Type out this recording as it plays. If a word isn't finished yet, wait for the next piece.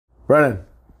Brennan,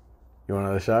 you want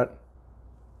another shot?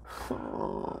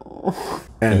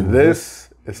 And this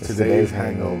is today's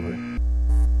hangover.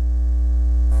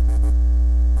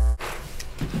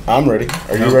 I'm ready.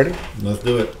 Are you ready? Let's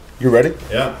do it. You ready?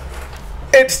 Yeah.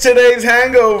 It's today's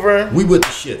hangover. We with the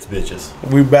shits, bitches.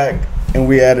 We back and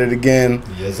we at it again.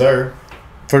 Yes, sir.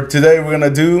 For today, we're gonna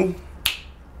do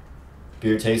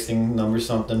Beer tasting number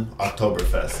something.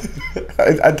 Oktoberfest.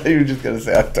 I thought you were just gonna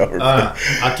say Oktober.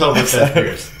 Oktoberfest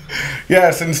beers.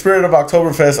 Yes, in the spirit of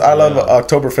Oktoberfest, I love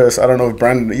Oktoberfest. I don't know if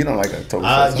Brandon, you don't like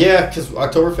Oktoberfest. Yeah, because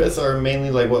Oktoberfest are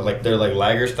mainly like what, like they're like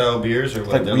lager style beers or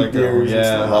like they're wheat like their own. beers,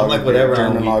 Yeah, it's I'm like whatever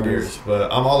on German wheat lagers. beers,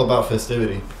 but I'm all about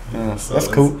festivity. Yeah, So that's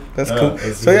cool. That's cool.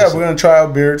 it's So yeah, we're gonna try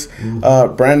out beers.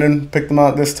 Brandon picked them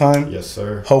out this time. Yes,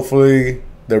 sir. Hopefully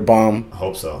they're bomb. I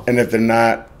hope so. And if they're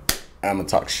not, I'm gonna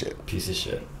talk shit. Piece of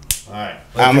shit. All right,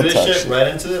 I'm let's do gonna this touch shit it. right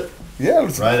into it. Yeah,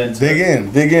 let's Right into dig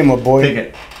it. Dig in, my boy. Pick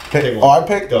it. Pick Oh, one. I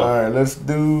picked. Go. All right, let's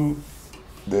do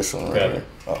this one right Got it. here.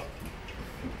 Oh,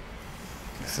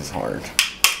 this is hard.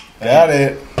 Got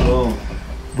it. Boom.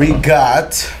 We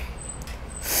got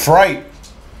Fright.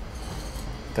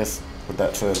 That's what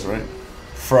that says, right?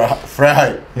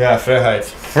 Freiheit. Yeah, Freiheit.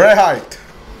 Freiheit.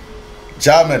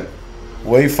 Jamin.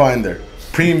 Wayfinder.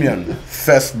 Premium.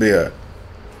 Fest beer.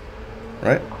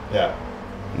 Right? Yeah.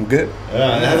 I'm good.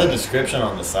 Yeah, it has a description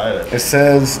on the side of it. It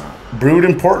says brewed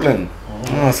in Portland.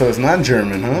 Oh, so it's not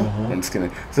German, huh? I'm just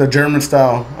kidding. It's a German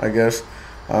style, I guess.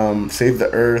 Save the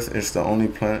Earth is the only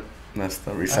plant. That's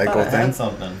the recycle thing. Had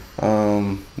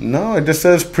something. No, it just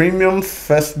says premium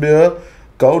fest beer,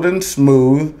 golden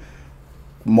smooth,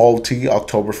 malty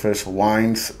Oktoberfest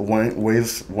wines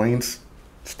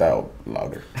style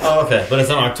lager. Oh, okay, but it's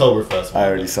an Oktoberfest. I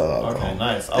already saw that. Okay,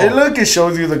 nice. Hey, look, it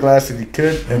shows you the glass if you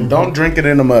could, and don't drink it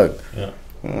in a mug.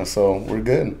 Yeah. So we're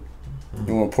good.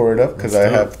 You want to pour it up? Because I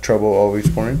Let's do it. have trouble always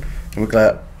pouring. And we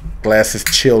got glasses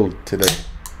chilled today.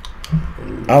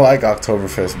 I like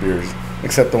Oktoberfest beers,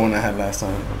 except the one I had last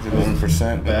time. It was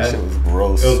 11%. That shit was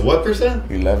gross. It was what percent?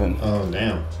 11. Oh,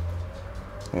 damn.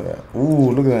 Look at that.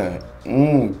 Ooh, look at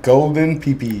that. Golden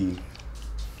pee-pee.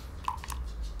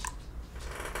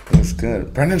 That's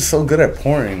good. Brandon's so good at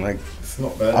pouring. Like, It's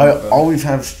not bad. I always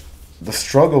have the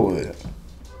struggle with it.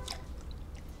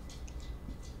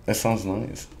 That sounds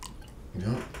nice.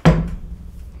 Yeah.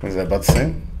 Is that about the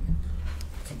same?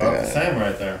 It's about the same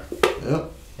right there.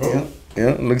 Yep. Oh.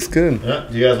 Yeah, looks good. Yeah.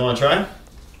 Do you guys want to try?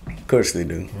 Of course they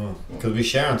do. Because we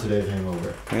share on today's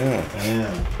hangover. Yeah.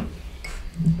 Yeah.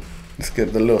 Let's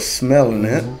get the little smell in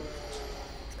it.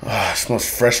 Ah, it smells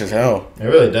fresh as hell. It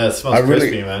really does. It smells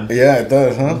crispy, man. Yeah, it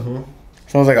does, huh?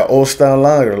 Smells like an old style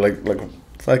lager, like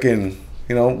fucking,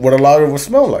 what a lager would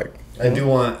smell like. I do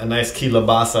want a nice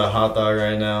kielbasa hot dog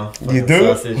right now. You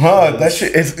do? Sausage. Huh? That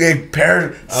shit, it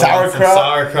paired sauerkraut.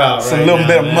 Sauerkraut. Some right little now,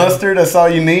 bit of man. mustard, that's all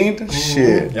you need?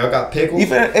 Shit. Y'all got pickles?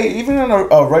 Even in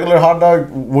a regular hot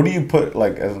dog, what do you put,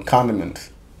 like, as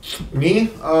condiments? Me?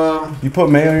 You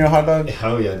put mayo in your hot dog?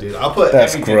 Hell yeah, dude. I'll put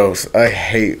That's everything. gross. I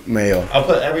hate mayo. I'll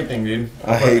put everything, dude.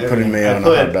 I hate putting mayo on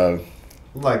a hot dog.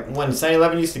 Like when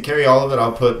 7-Eleven used to carry all of it,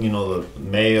 I'll put, the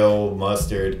mayo,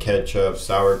 mustard, ketchup,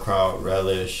 sauerkraut,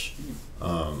 relish,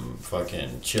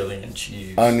 fucking chili and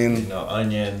cheese. Onion.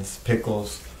 Onions,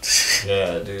 pickles.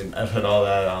 Yeah, dude. I put all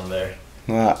that on there.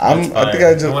 And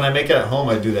when I make it at home,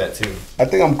 I do that too. I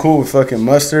think I'm cool with fucking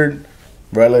mustard,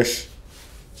 relish.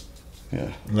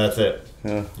 Yeah. And that's it.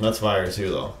 Yeah. That's fire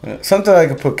too, though. Yeah. Sometimes I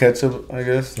could put ketchup, I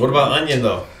guess. What about onion,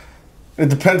 though? It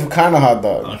depends what kind of hot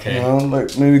dog. Okay.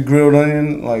 Like maybe grilled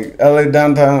onion, like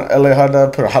downtown LA hot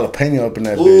dog, put a jalapeno up in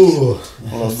that bitch. Ooh.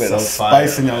 A little bit so of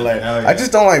spice fire, in your life. man. I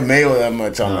just don't like mayo that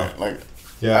much on it. Like,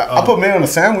 Yeah, I put mayo on a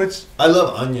sandwich. I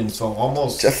love onion, so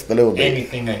almost Just a little bit.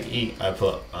 anything I eat, I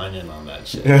put onion on that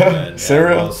shit. Yeah? man.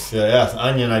 Cereal? Yeah,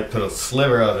 onion, I put a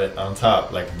sliver of it on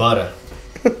top, like butter.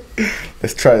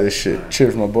 Let's try this shit.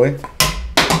 Cheers, my boy.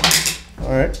 All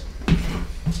right.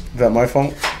 Is that my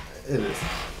phone? It is.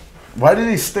 Why did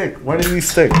he stick? Well,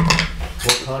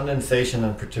 condensation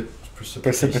and precipitation.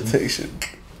 Precipitation.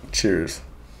 Cheers.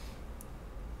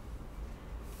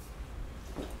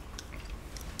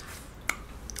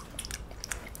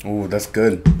 Ooh, that's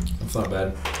good. That's not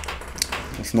bad.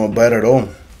 It's not bad at all.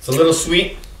 It's a little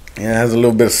sweet. Yeah, it has a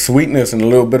little bit of sweetness and a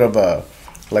little bit of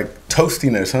like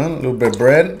toastiness, huh? A little bit of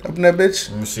bread up in that bitch.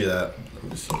 Let me see that.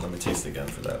 Let me taste again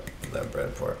for that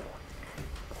bread part.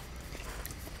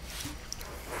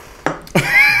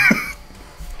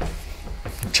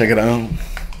 Check it out.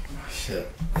 Shit.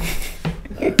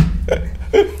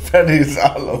 That is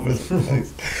all over the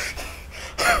place.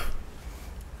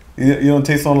 You don't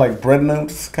taste on like bread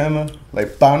notes, kind of?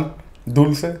 Like pan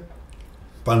dulce?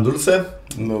 Pan dulce? A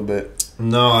little bit.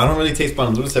 No, I don't really taste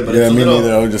pan dulce, but Yeah, it's a me little...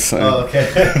 neither. I was just saying. Oh,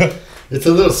 okay. It's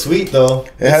a little sweet, though.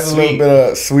 It has a little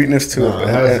bit of sweetness to it. It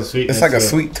has a sweetness it's like to a it.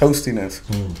 sweet toastiness.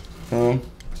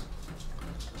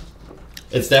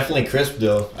 It's definitely crisp,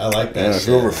 though. I like that. Yeah, it's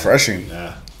real refreshing.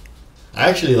 Yeah. I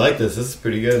actually like this. This is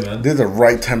pretty good, man. This is the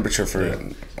right temperature for it.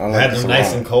 I like had this them a nice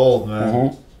lot. and cold,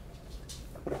 man.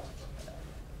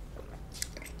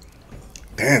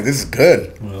 Damn, this is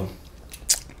good. Well,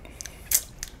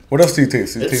 What else do you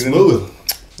taste? You it's taste smooth.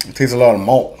 It tastes a lot of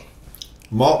malt.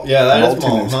 Malt, yeah, that is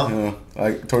malt, Maltiness, huh? yeah.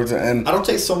 Like towards the end. I don't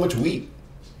taste so much wheat.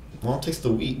 I don't taste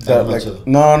the wheat That that much. like,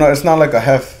 no, it's not like a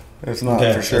hef. It's not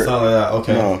Okay, for sure. it's not like that.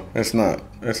 Okay. No, it's not.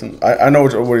 I know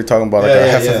what you're talking about. Like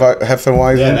Yeah, a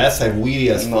Hefeweizen. Yeah, that's like weedy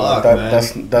as No, fuck, that,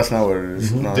 man. that's not what it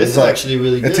is. No, This it's is like- actually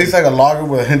really good. It tastes like a lager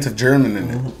with a hint of German in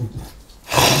it.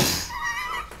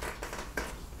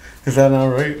 Is that not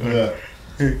right? Yeah.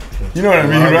 You know what I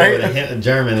mean, With a right? hint of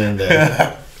German in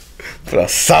there. Put a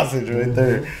sausage right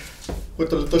there.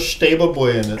 With a little stable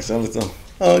boy in it. So little,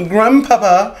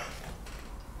 grandpapa.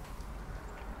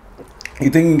 You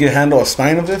think you can handle a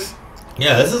stein of this?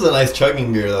 Yeah, this is a nice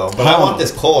chugging beer, though. But I want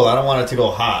this cold. I don't want it to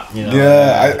go hot, you know?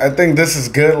 Yeah, I think this is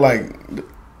good. Like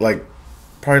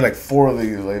probably like 4 of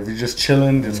these. Like if you're just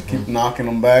chilling, just keep knocking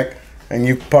them back, and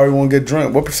you probably won't get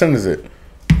drunk. What percent is it?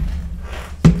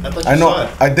 I thought I you know saw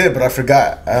it. I did, but I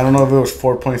forgot. I don't know if it was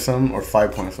 4 point something or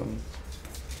 5 point something.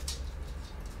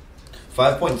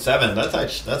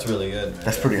 5.7. That's really good, man.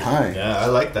 That's pretty high. Yeah, I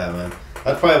like that, man.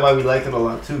 That's probably why we like it a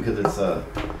lot, too, because it's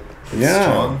Yeah,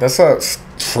 strong. that's a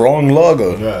strong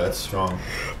lager. Yeah, it's strong.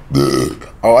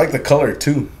 I like the color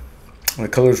too. The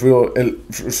color's real.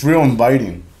 It's real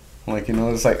inviting. Like, you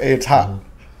know, it's like, hey, it's hot.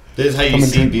 This is how you Come and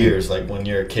see drink beers. Like when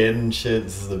you're a kid and shit,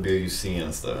 this is the beer you see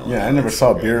and stuff. Yeah, I never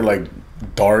saw beer like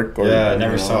dark or. Yeah, I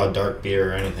never you know, saw a dark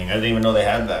beer or anything. I didn't even know they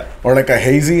had that. Or like a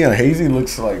hazy. A hazy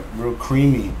looks like real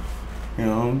creamy. You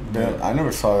know, I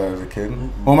never saw that as a kid.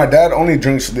 Well, my dad only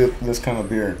drinks this kind of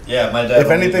beer. Yeah, my dad.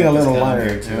 If anything, a little lighter.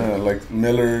 beer too. Yeah, like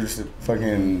Miller's,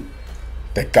 fucking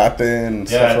Tecate and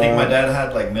stuff. Yeah, I think like my that. dad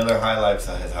had like Miller High Lifes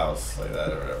at his house, like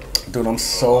that or whatever. Dude, I'm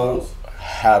so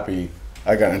happy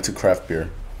I got into craft beer.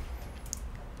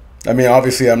 I mean,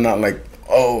 obviously, I'm not like,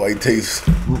 oh, I taste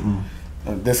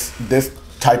this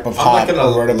type of I'm hot not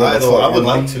gonna or whatever. lie the though. fuck, I would you know?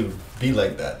 like to be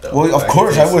like that though. Well, of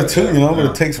course, I would too. You know, but yeah.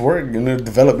 it takes work. You know, to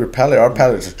develop your palate. Our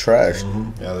palates are trash.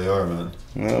 Yeah, they are, man.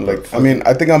 You know, like I mean,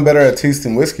 I think I'm better at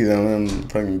tasting whiskey than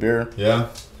fucking beer, Yeah,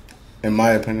 in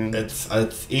my opinion.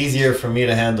 it's easier for me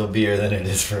to handle beer than it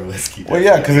is for whiskey. Well,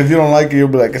 yeah, because if you don't like it, you'll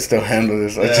be like, I can still handle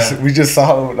this. Yeah. We just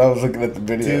saw it when I was looking at the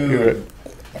video. Dude,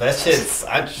 that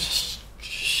shit's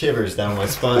shivers down my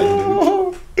spine,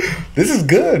 dude. This is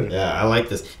good. Yeah, I like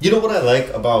this. You know what I like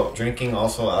about drinking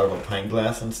also out of a pint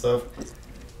glass and stuff?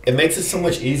 It makes it so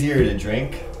much easier to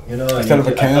drink, you know? Instead of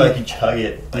a can? I feel like you chug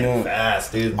it like Yeah.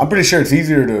 fast, dude. I'm pretty sure it's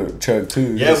easier to chug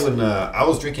too. Yeah, Just- when I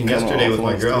was drinking Come yesterday on, with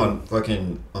my come girl on. and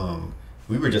fucking,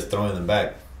 we were just throwing them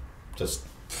back. Just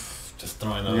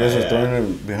throwing them you guys back. are throwing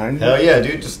it behind you. Hell yeah,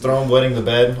 dude. Just throw them, wetting the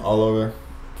bed all over.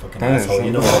 Fucking That is asshole. so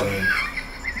You know what I mean?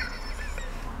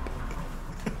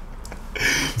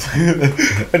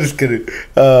 I'm just kidding.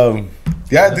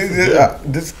 Yeah,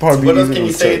 dude, this probably. What else easier can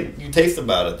you to say chug. you taste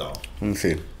about it, though? Let me see.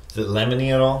 Is it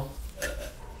lemony at all?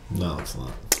 No, it's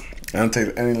not. I don't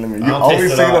taste any lemon. I You don't always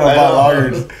taste say it that all. I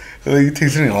about know. lagers. Like, you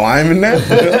taste any lime in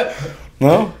there?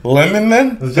 No? Lemon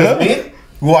then? It's just me?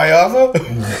 Guayaba?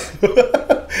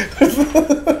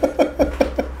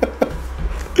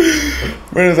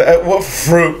 Where is that? What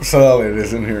fruit salad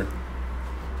is in here?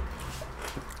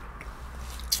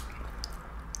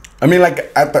 I mean,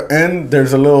 like, at the end,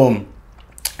 there's a little...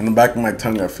 In the back of my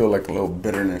tongue, I feel like a little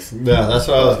bitterness. Yeah, that's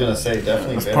what I was gonna say.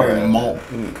 Definitely It's bitter. probably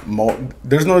malt.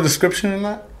 There's no description in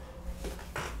that?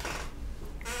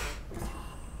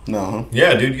 No, huh?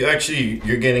 Yeah, dude.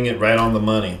 You're getting it right on the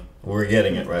money. We're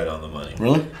getting it right on the money.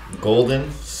 Really?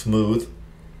 Golden, smooth,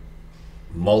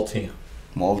 malty.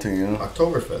 Malty, yeah.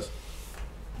 Oktoberfest.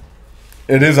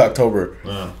 It is October.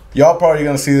 Yeah. Y'all probably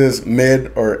gonna see this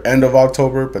mid or end of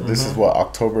October, but this is what,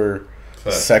 October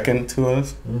 2nd to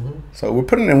us. So we're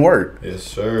putting in work. Yes,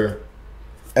 sir.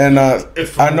 And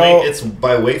It's I know it's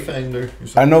by Wayfinder.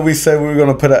 I know we said we were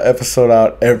gonna put an episode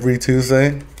out every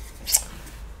Tuesday,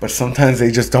 but sometimes they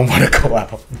just don't want to go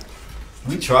out.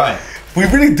 We try. We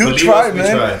really do Believe try, us, we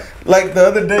man. try. Like the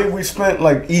other day, we spent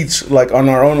like each like on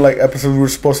our own like episode we were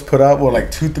supposed to put out for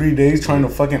like 2-3 days trying to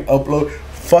fucking upload.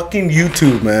 Fucking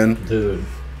YouTube, man. Dude.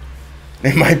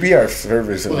 It might be our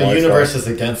service. Well, the universe is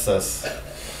against us.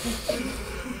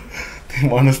 They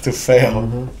want us to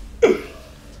fail.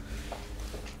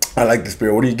 I like this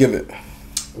beer. What do you give it?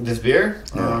 This beer,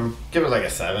 Yeah. give it like a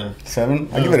 7. 7?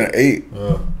 I give it an 8.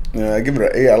 Yeah. Yeah, I give it an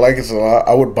 8. I like it a lot.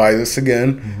 I would buy this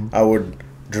again. Mm-hmm. I would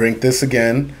drink this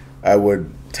again. I would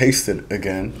taste it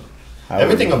again.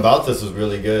 Everything about this was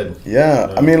really good.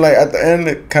 Yeah, I mean, like at the end,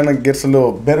 it kind of gets a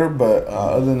little bitter, but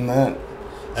other than that,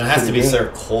 and it has to be good.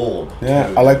 served cold. Yeah,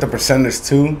 too. I like the percentage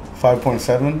too.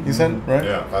 5.7. You said, right?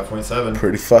 Yeah, 5.7.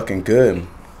 Pretty fucking good.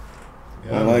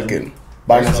 Yeah, I like man. it.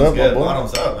 Bottoms Smells up, good. my boy.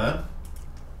 Bottoms up, man.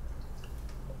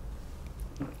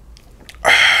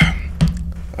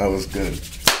 That was good.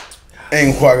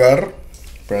 Enjuagar.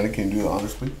 Brandon, can you do the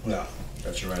honors, please? Yeah,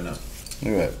 got you right now.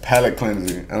 Look at that. Palate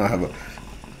cleansing. I don't have a...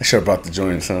 I should have brought the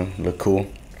joint, son. Look cool.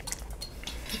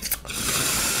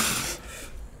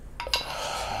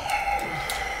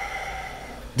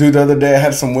 Dude, the other day I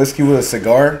had some whiskey with a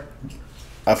cigar.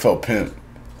 I felt pimp.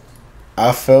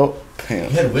 I felt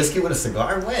pimp. You had whiskey with a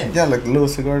cigar? When? Yeah, like the little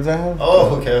cigars I have.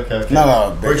 Oh, okay.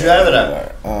 No. Where'd you have it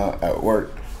at? At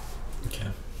work.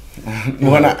 Okay.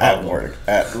 Well, not at work.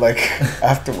 At, like,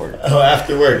 after work. Oh,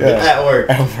 after work. Yeah. At work.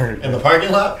 At work. In the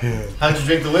parking lot? Yeah. How'd you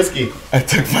drink the whiskey? I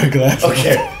took my glass.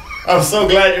 Okay. I'm so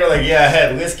glad you're like, yeah, I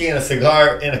had whiskey and a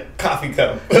cigar in a coffee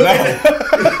cup. No,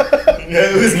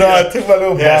 I took my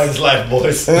little Yeah, box. it's life,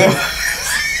 boys.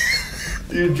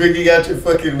 You're drinking out your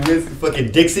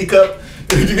fucking Dixie cup.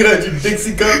 You're drinking out your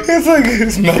Dixie cup. It's like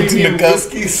it's melting Premium the cup.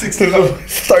 whiskey, 60.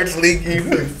 Starts leaking.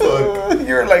 Fuck.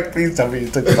 You're like, please tell me you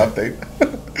took something.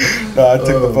 No, I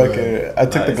took the fucking. I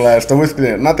took the glass, the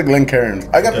whiskey, not the Glencairns.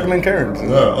 I got the Glencairns.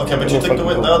 Oh, okay, but you took the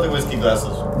other whiskey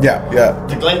glasses. Yeah.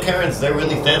 The Glencairns, they're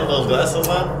really thin. Those glasses,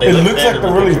 man. They It look looks thin like in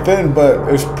they're the really picture. thin,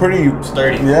 but it's pretty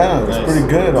Sturdy. Yeah, it's Nice. pretty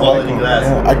good. I like Quality them. glass.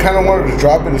 Yeah. I kind of wanted to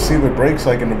drop it to see if it breaks,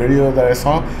 like in the video that I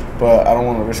saw, but I don't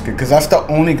want to risk it because that's the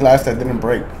only glass that didn't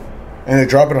break, and they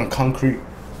drop it on concrete.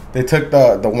 They took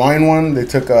the wine one. They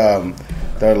took the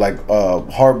like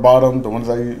hard bottom, the ones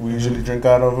that we usually drink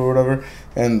out of or whatever,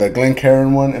 and the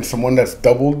Glencairn one, and some one that's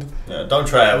doubled. Yeah, don't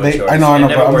try it with yours. I know, It but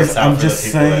never works out I'm for the just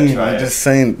people that saying. try I'm it. just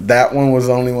saying that one was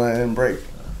the only one that didn't break.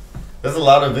 There's a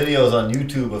lot of videos on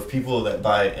YouTube of people that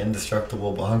buy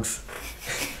indestructible bunks.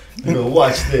 You know,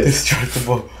 watch this.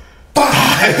 Destructible.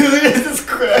 It just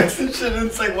cracks and shit. And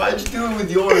it's like, why'd you do it with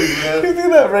yours, You man? see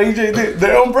that, Ray J?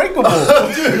 They're unbreakable.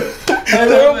 Dude, I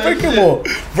They're love that unbreakable.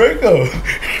 Break them.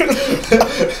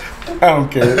 I don't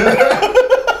care.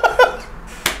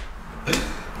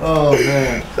 Oh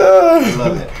man, I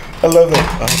love it. I love it.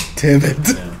 Oh, damn it.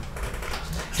 Yeah.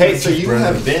 Hey, so you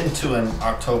have been to an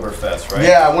Oktoberfest, right?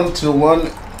 Yeah, I went to one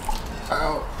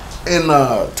out in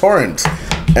Torrance,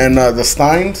 and the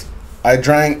Steins. I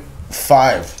drank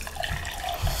 5.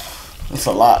 That's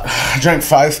a lot. I drank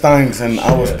 5 Steins, and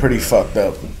I was pretty fucked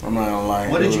up. I'm not gonna lie.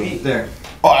 What did you eat there?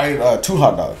 Oh, I ate 2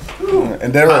 hot dogs.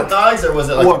 And they were Hot dogs, or was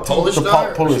it like a Polish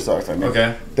dog? Polish dogs. I mean.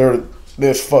 Okay. They're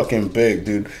this fucking big,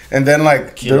 dude. And then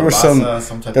like there was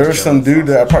Kielbasa, some dude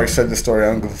that I probably said the story.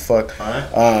 I don't give a fuck.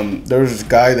 Alright. There was this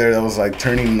guy there that was like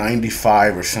turning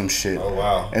 95 or some shit. Oh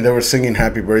wow. And they were singing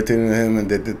happy birthday to him, and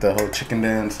they did the whole chicken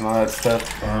dance and all that stuff.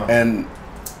 Uh-huh. And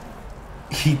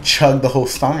he chugged the whole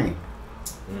Stein,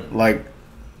 like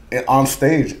on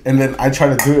stage. And then I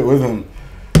tried to do it with him.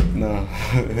 No.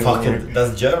 Fucking,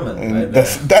 that's German. Right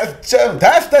That's there.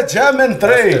 that's the German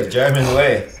That's trade. the German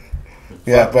way.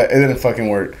 Yeah, but it didn't fucking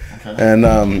work. Okay. And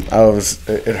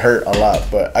it hurt a lot.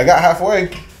 But I got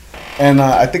halfway, and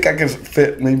I think I could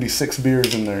fit maybe 6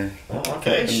 beers in there. Oh,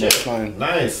 okay, And shit. that's fine.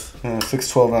 Nice. 6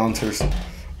 12 ounces.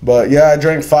 But yeah, I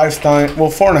drank 5 Stein. Well,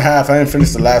 4.5. I didn't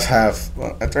finish the last half.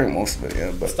 Well, I drank most of it.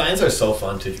 Yeah, but Steins are so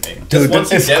fun to drink. dude, Just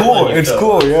once you it's get cool. one, you It's feel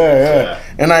cool. it. Yeah.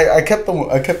 And I kept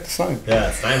the Stein.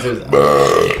 Yeah, Steins are.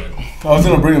 I was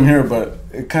gonna bring them here, but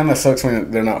it kind of sucks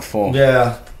when they're not full.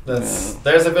 Yeah, there's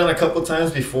been a couple times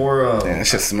before. Yeah, that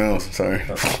shit smells. Sorry.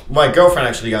 My girlfriend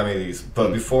actually got me these,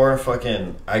 but before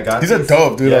I got These are these,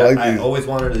 dope, dude. Yeah, I like I these. always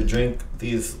wanted to drink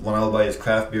these when I would buy these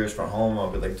craft beers from home. I'll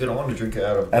be like, dude, I want to drink it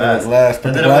out of Out of a glass, but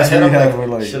and the then in my glass head, we I'm have like,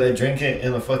 were like- should I drink it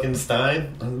in a fucking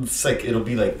Stein? And it's like it'll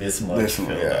be like this much. This much,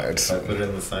 filled yeah, up. it's- If I put it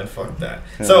in the Stein, fuck that.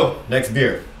 Yeah. So next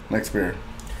beer. Next beer.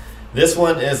 This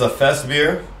one is a fest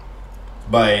beer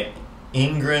by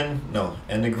Enegrin.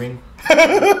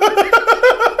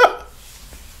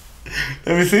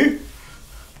 Let me see.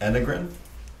 Enegrin?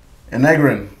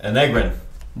 Enegrin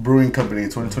Brewing Company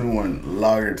 2021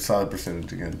 lager solid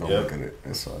percentage again. Don't Yep. look at it.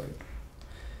 It's solid.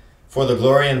 For the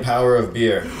glory and power of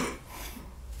beer.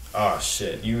 Oh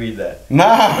shit, you read that.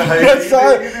 Nah,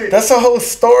 that's a whole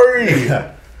story.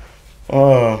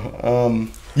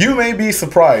 You may be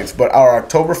surprised, but our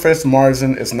Oktoberfest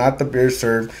Marzen is not the beer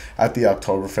served at the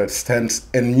Oktoberfest tents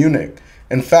in Munich.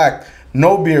 In fact,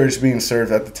 No beer is being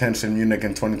served at the tents in Munich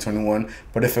in 2021,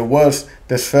 but if it was,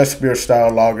 this Fest beer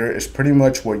style lager is pretty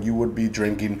much what you would be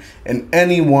drinking in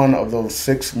any one of those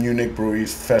 6 Munich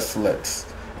breweries Festlets.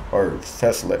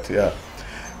 Yeah.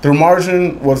 The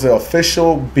Marzen was the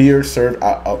official beer served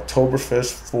at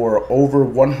Oktoberfest for over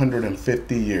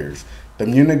 150 years. The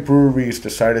Munich breweries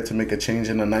decided to make a change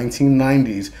in the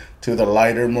 1990s to the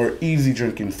lighter, more easy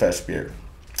drinking Fest beer.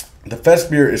 The Fest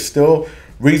beer is still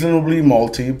reasonably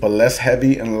malty, but less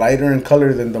heavy and lighter in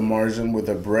color than the Marzen, with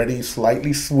a bready,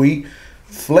 slightly sweet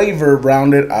flavor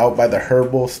rounded out by the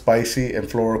herbal, spicy, and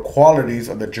floral qualities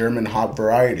of the German hop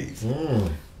varieties.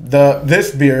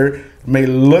 This beer may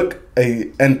look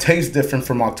and taste different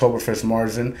from Oktoberfest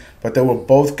Marzen, but they will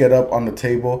both get up on the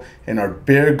table in our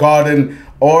beer garden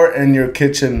or in your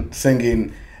kitchen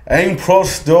singing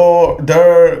unprofessional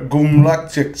der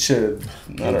Gumlachchicht.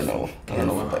 I don't know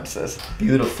what that says.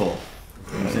 Beautiful.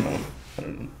 I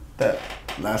don't know. That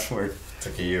last word.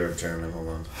 Took a year of German. Hold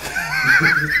on.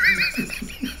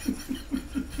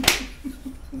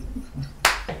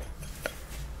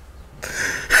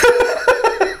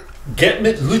 Get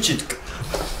mit Luchit.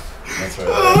 That's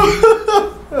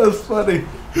right. That's funny.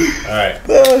 Alright.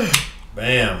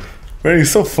 Bam. Man,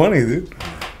 he's so funny, dude.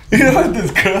 You know what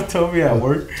this girl told me at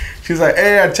work? She's like,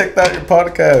 hey, I checked out your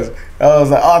podcast. I was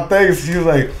like, oh, thanks. She was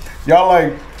like, y'all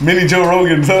like mini Joe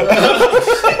Rogans, huh?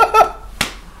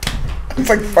 It's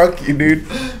like, fuck you, dude.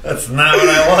 That's not what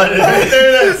I wanted right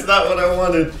there. That's not what I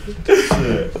wanted.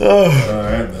 Shit.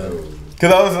 Alright, man.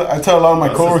 Because I tell a lot of my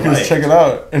coworkers to check it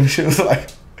out. And she was like,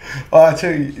 oh, I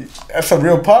tell you, that's a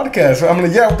real podcast. I'm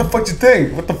like, yeah, what the fuck you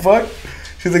think? What the fuck?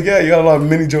 She's like, yeah, you got a lot of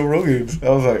mini Joe Rogans. I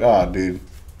was like, ah, dude.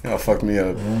 Y'all fucked me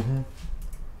up.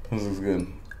 This is good.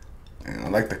 And I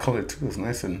like the color too. It's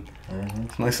nice and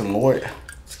it's nice and light.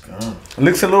 It's gone. It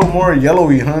looks a little more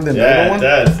yellowy, huh, than the other one?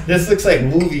 Yeah, it does. This looks like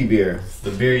movie beer. It's the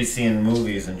beer you see in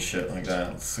movies and shit like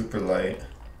that. It's super light.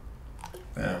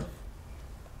 Yeah.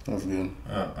 That's good.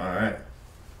 Alright.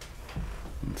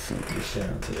 We share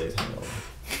on today's hangover.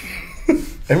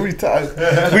 Every time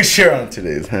we share on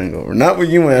today's hangover. Not with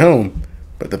you at home,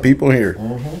 but the people here.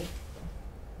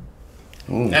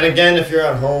 And again, if you're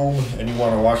at home and you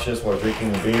want to watch this while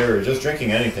drinking a beer or just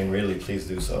drinking anything, really, please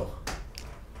do so.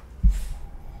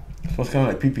 It smells kind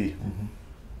of like pee-pee.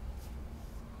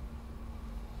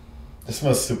 It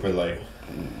smells super light.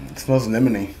 It smells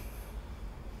lemony.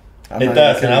 It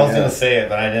does, and I was going to say it,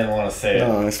 but I didn't want to say it.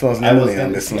 No, it smells lemony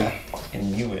on this one. I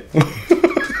fucking knew it. I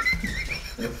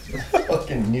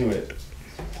fucking knew it.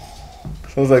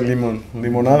 Smells like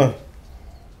limonada.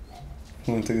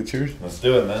 You want to take a cheers? Let's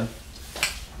do it, man.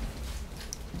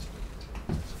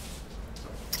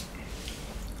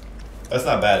 That's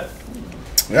not bad.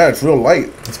 Yeah, it's real light.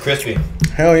 It's crispy.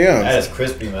 Hell yeah. That is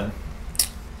crispy, man.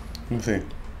 Let me see.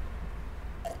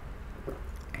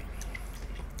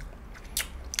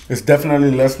 It's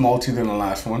definitely less malty than the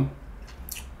last one.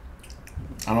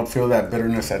 I don't feel that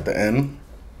bitterness at the end.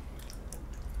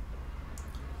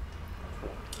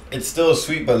 It's still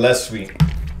sweet, but less sweet.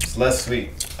 It's less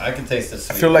sweet. I can taste the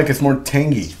sweet. I feel like it's more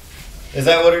tangy. Is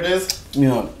that what it is?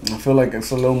 Yeah, I feel like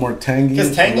it's a little more tangy.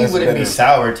 Because tangy wouldn't be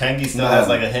sour. Tangy still has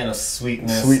like a hint of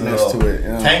sweetness. Sweetness to it,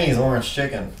 yeah. Tangy is orange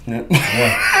chicken. Yeah.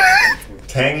 Yeah.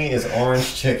 Tangy is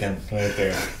orange chicken right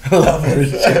there. I love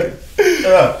orange chicken. And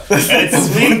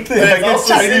it's sweet, but it's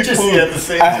also citrusy at the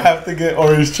same time. I have to get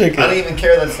orange chicken. I don't even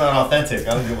care that it's not authentic.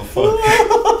 I don't give a fuck.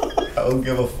 I don't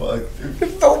give a fuck, dude.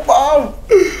 It's so bomb.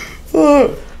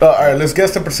 Alright, let's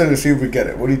guess the percentage, see if we get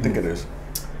it. What do you think it is?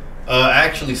 I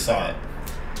actually saw it.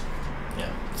 Yeah,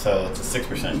 so it's a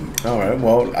 6%. Alright,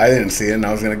 well, I didn't see it and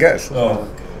I was going to guess. Oh.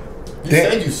 You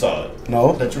said you saw it.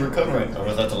 No. That you were covering. Or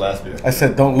was that the last beer? I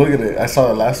said, don't look at it. I saw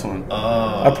the last one.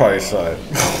 I probably saw it.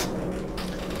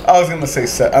 I was going to say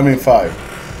 5,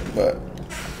 but.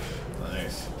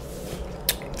 Nice.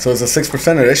 So it's a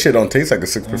 6%er. That shit don't taste like a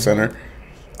 6%er.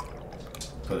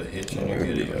 Put a hitch in your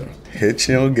giddy up. Hitch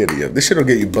in your giddy up. This shit will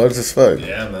get you buzzed as fuck.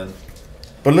 Yeah, man.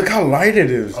 But look how light it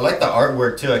is. I like the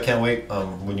artwork too. I can't wait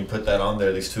when you put that on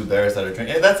there. These two bears that are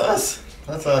drinking. Hey, that's us.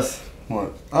 That's us.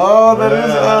 What? Oh, that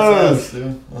is us. That's us,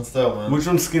 dude. That's dope, man. Which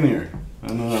one's skinnier?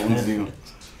 I know that one's you.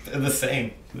 They're the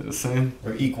same. They're the same?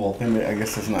 We're equal. I mean, I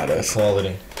guess it's not us.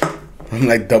 Quality. I'm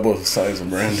like double the size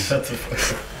of Brandon.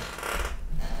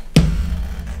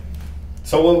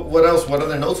 So what else? What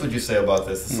other notes would you say about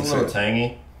this? It's a little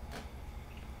tangy.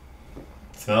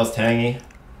 Smells tangy.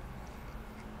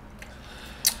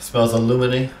 Smells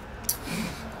aluminy.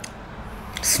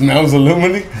 Smells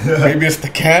aluminy? Maybe it's the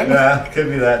can? Yeah, could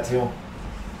be that too.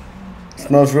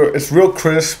 Smells real. It's real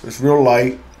crisp. It's real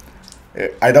light.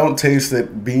 I don't taste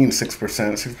it being 6%.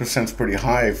 6% is pretty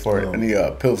high for any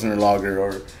Pilsner lager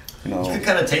or, you know. You can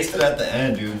kind of taste it at the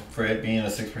end, dude, for it being a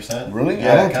 6%. Really?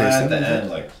 Yeah, I don't kind of taste at it. the end,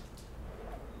 like.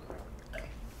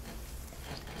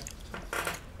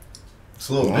 It's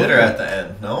a little bitter at the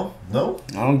end. No? No?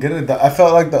 I don't get it. I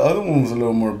felt like the other one was a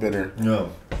little more bitter.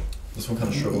 No. This one kind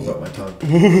of shrivels up my tongue.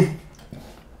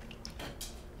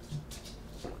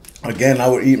 Again, I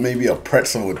would eat maybe a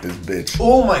pretzel with this bitch.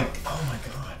 Oh my god.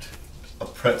 A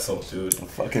pretzel, dude. A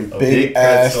fucking A big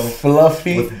ass,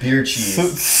 fluffy. with beer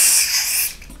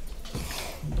cheese.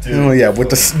 Dude, oh yeah, with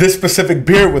this specific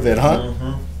beer with it, huh?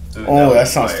 Mm-hmm. Dude, oh, that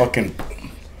sounds fucking...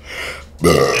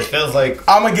 It feels like...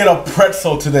 I'm gonna get a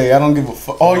pretzel today. I don't give a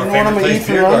fuck. Oh, you know what I'm gonna eat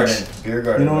for lunch? Beer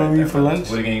garden. You know what I'm gonna eat for lunch?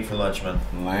 What are you gonna eat for lunch, man?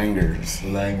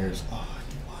 Langers. Oh,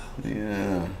 wow.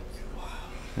 Yeah.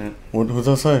 What was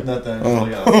outside? Nothing. Oh.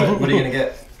 What are you gonna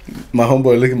get? My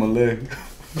homeboy licking my leg.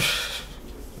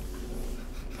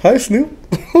 Hi, Snoop.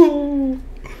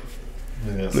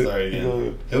 Sorry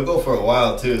again. He'll go for a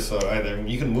while too, so either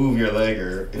you can move your leg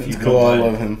or if you cool. don't I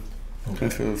love him. Okay.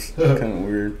 It feels kind of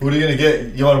weird. What are you gonna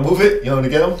get? You want to move it? You want to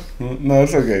get him? No,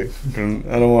 it's okay.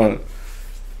 I don't want it.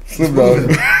 Snoop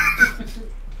Dogg.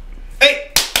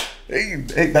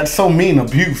 Hey, that's so mean.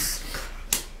 Abuse.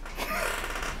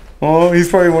 Oh, he's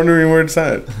probably wondering where it's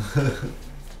at.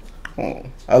 Oh,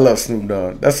 I love Snoop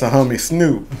Dogg. That's the homie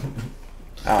Snoop.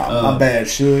 My bad,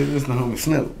 shit. That's the homie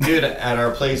Snoop. Dude, at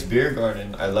our place, Beer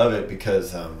Garden, I love it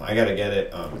because I gotta get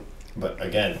it.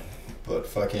 But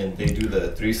fucking, they do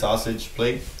the 3 sausage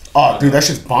plate. Oh, dude, that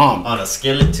shit's bomb. On a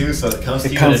skillet too, so it comes to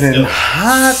you. It comes in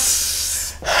hot.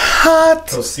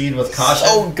 Proceed with caution.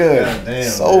 So good. God damn,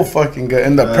 so man. Fucking good.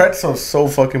 And the pretzel's so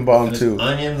fucking bomb too.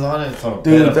 Onions on it.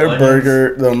 Dude, their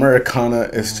burger, the Americana,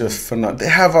 is just phenomenal. They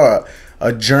have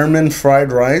a German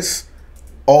fried rice.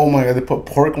 Oh my god, they put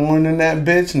pork loin in that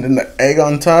bitch and then the egg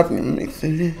on top and mix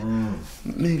it in.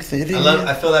 Mix it in.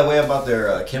 I feel that way about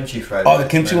their kimchi fried rice. Oh, the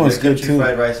kimchi one's good too.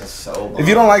 Fried rice is so bomb. If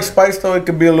you don't like spice though, it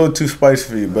could be a little too spicy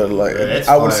for you, but like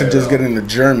I would suggest getting the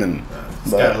German.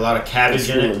 It's got a lot of cabbage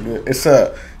in it. Good.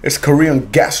 It's Korean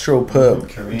gastropub.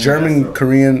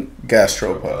 Korean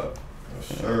gastropub.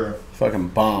 Sure. Fucking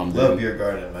bomb, dude. Love Beer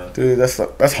Garden, man. Dude,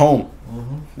 that's home.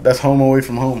 That's home away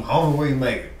from home. Home where you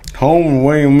make it. Home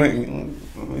where you make it.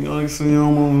 You like to see your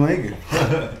home make it.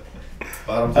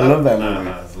 Bottoms I up? love that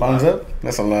movie. Bottoms up?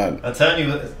 That's a lot. I'm telling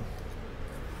you.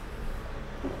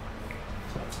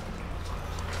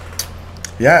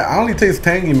 Yeah, I only taste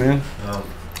tangy, man.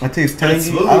 I taste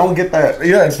tangy. I don't get that.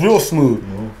 Yeah, it's real smooth.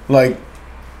 Like,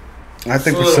 I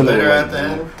think it's a little bitter at the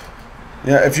end.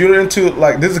 Yeah, if you're into,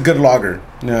 like, this is a good lager.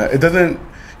 Yeah, it doesn't,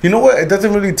 you know what? It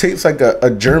doesn't really taste like a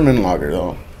German lager,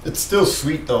 though. It's still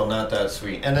sweet, though, not that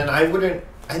sweet. And then I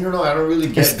don't know, I don't really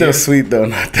get it's still sweet, though,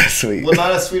 not that sweet. Well,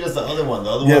 not as sweet as the other one.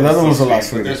 The other one was a lot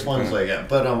sweeter. This one's like,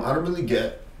 but I don't really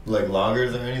get, like,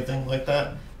 lagers or anything like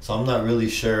that. So I'm not really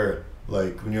sure,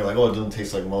 like, when you're like, oh, it doesn't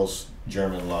taste like most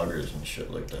German lagers and shit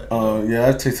like that. Yeah,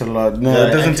 it tastes a lot. No,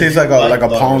 it doesn't taste like a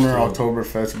Palmer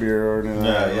Oktoberfest beer or anything.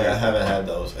 Yeah, I haven't had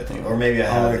those, I think. Or maybe I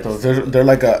have. I like those. They're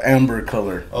like a amber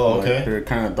color. Oh, okay. Like, they're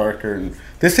kind of darker. And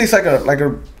this tastes like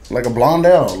a blonde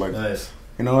ale. Like, nice.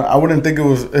 You know, I wouldn't think it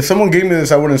was. If someone gave me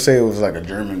this, I wouldn't say it was like a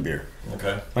German beer.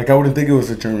 Okay. Like, I wouldn't think it was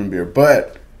a German beer,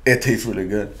 but it tastes really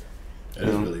good. It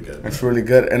is really good. It's really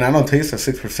good, and I don't taste a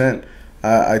 6%.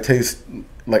 I taste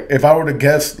like, if I were to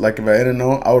guess, like if I didn't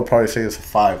know, I would probably say it's a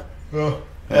 5. Yeah,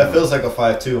 it feels like a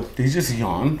 5 too. Did you just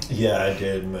yawn? Yeah, I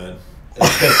did, man.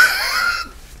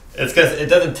 It's because it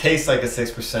doesn't taste like a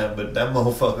 6%, but that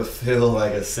motherfucker feel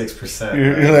like a 6%.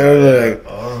 You're like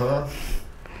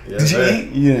Yeah, did you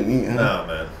eat? You didn't eat, huh? Nah,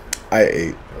 man. I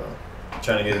ate.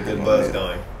 Trying to get a good buzz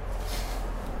going.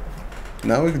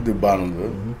 Now we can do bottoms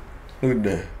up. Look at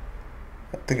that.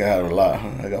 I think I had a lot,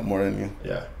 huh? I got more than you.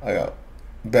 Yeah. I got.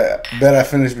 Bet I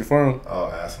finished before him.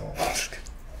 Oh, asshole.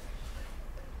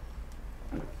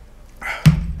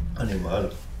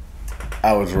 Animal.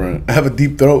 I was running. I have a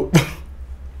deep throat.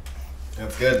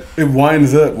 That's good. It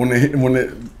winds up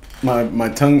my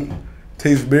tongue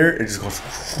tastes beer. It just goes.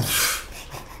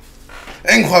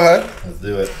 Unqualified. Let's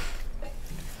do it.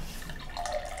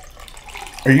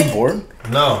 Are you bored?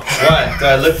 No. Why? Do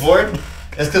I look bored?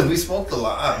 It's because we smoked a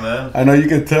lot, man. I know, you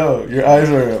can tell. Your eyes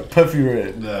are puffy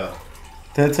red. Yeah.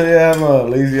 Did I tell you I have a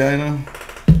lazy eye now?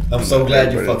 I'm so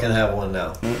glad you fucking have one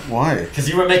now. Why? Because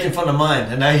you were making fun of mine,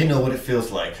 and now you know what it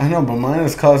feels like. I know, but mine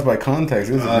is caused by contacts.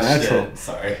 This is natural. Shit.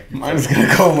 Sorry. Mine is going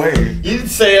to go away. You didn't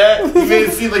say that. You made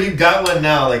it seem like you got one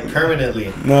now, like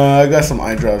permanently. No, I got some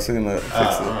eye drops. They're going to fix it.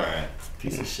 Alright.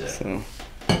 Piece of shit. So,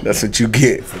 That's what you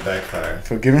get It's a backfire.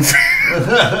 for giving.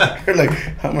 You're like,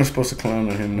 how am I supposed to clown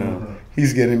on him now?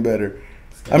 He's getting better.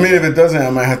 I mean, if it doesn't, I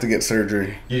might have to get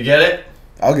surgery. You get it?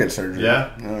 I'll get surgery.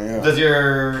 Yeah? Oh, yeah. Does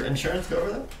your insurance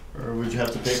cover that? Or would you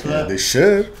have to pay for that? They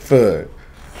should. Fuck.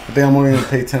 I think I'm only going to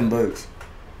pay $10.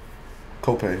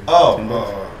 Copay. Oh.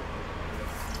 $10.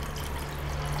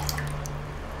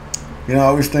 You know, I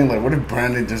always think, like, what if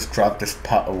Brandon just dropped this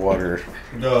pot of water?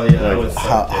 Oh, yeah. That Like, would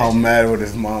suck. how mad would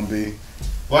his mom be?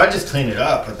 Well, I'd just clean it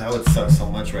up, but that would suck so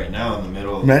much right now in the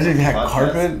middle of Imagine if you had podcast.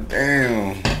 carpet.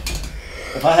 Damn.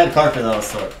 If I had carpet, that would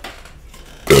suck.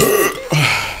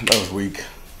 That was weak.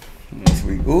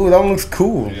 Ooh, that one looks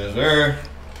cool. Yes, sir.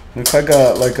 Looks like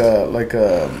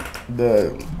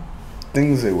the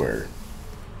things they wear.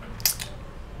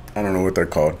 I don't know what they're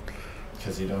called.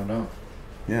 Because you don't know.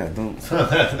 Yeah, don't. All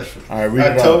right,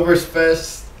 read it out.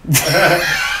 Oktoberfest.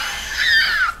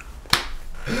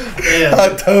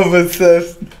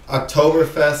 Oktoberfest.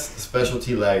 Oktoberfest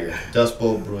Specialty Lager, Dust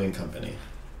Bowl Brewing Company.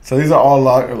 So these are all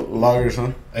lagers,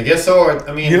 huh? I guess so.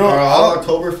 I mean, You know, are all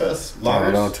Oktoberfest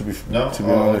lagers? No, to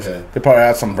be honest, okay. they probably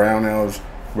have some brown ales,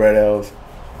 red ales.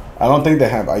 I don't think they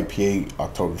have IPA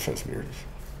Oktoberfest beers.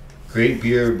 Great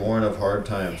beer born of hard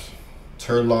times.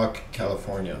 Turlock,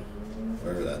 California.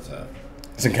 Wherever that's at.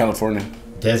 It's in California.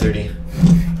 Deserty.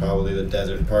 Probably the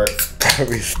desert part.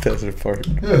 Probably the desert part.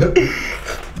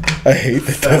 I hate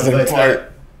the Sounds desert like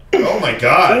part. that. Oh my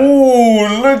god.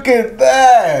 Ooh, look at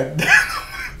that.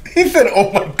 He said,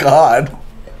 oh my god.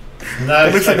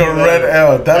 It looks like a red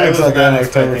ale. That looks like an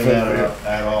Oktoberfest.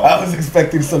 At all. I was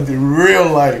expecting something real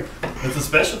light. It's a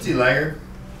specialty lager.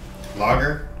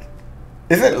 Lager.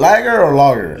 Is it lager or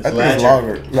lager? It's I think it's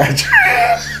lager. lager.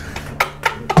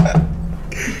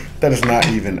 That is not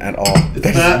even at all. It's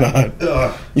That is not.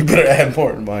 Ugh. You better add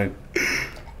more in mine.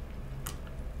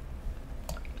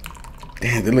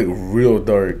 Damn, they look real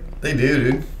dark. They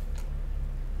do, dude.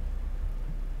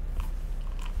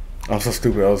 I'm so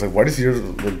stupid. I was like, why does yours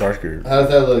look darker? How does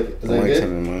that look? Is I that like good?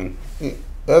 something in mine.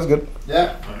 That's good.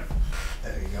 Yeah. Alright.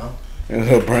 There you go. There's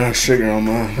a little brown sugar on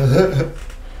mine.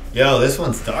 Yo, this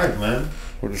one's dark, man.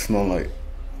 What does it smell like?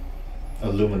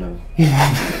 Aluminum.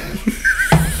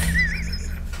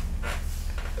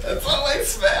 That's what I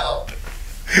smell.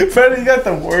 Freddie, you got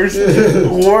the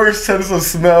worst sense of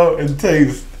smell and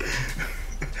taste.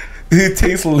 Do you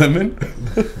taste lemon?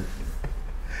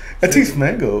 I taste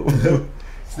mango.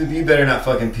 Sleep, you better not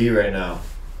fucking pee right now.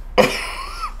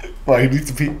 Why, you need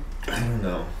to pee? I don't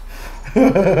know.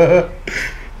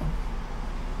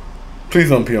 Please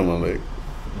don't pee on my leg.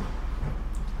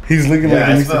 He's looking like he Yeah,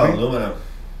 I needs to smell pee. aluminum.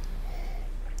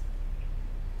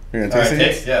 You're gonna Alright, taste it?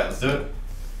 taste. Yeah, let's do it.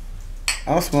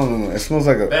 I don't smell aluminum. It smells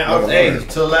like a. Man, like a hey, water.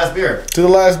 to the last beer. To the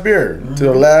last beer. To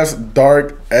the last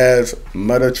dark ass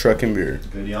mudda trucking beer.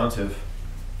 Good Yontiv.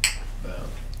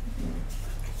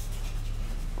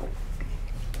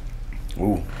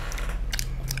 Ooh.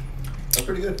 That's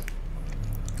pretty good.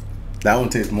 That one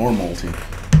tastes more malty.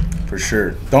 For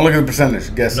sure. Don't look at the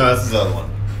percentage. Guess. No, this is the other one.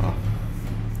 Oh.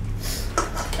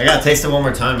 I gotta taste it one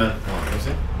more time, man. Come on, let me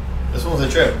see. This one's a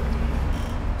trip.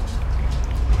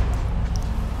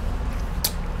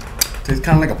 Tastes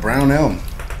kind of like a brown ale.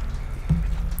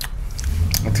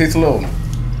 It tastes a little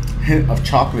hint of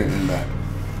chocolate in that.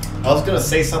 I was gonna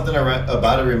say something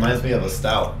about it reminds me of a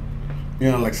stout.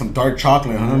 You know, like some dark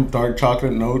chocolate, huh? Dark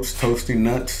chocolate notes, toasty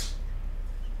nuts,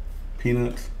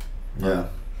 peanuts, Yeah.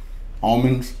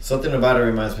 almonds. Something about it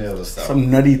reminds me of a stout.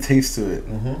 Some nutty taste to it.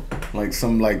 Mm-hmm. Like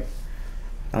some, like,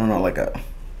 I don't know, like a,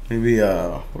 maybe, what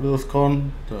are those called?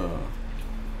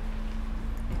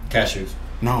 Cashews.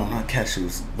 No, not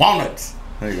cashews. Walnuts.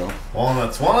 There you go.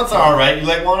 Walnuts. Walnuts are alright. You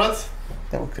like walnuts?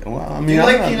 Okay. Well, I mean, Do you I'm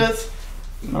like not- peanuts?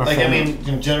 not a Like, I fan. mean,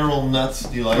 in general, nuts.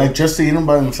 Do you like? Like just to eat them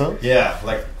by themselves? Yeah,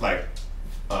 like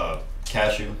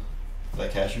cashew.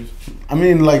 Like cashews? I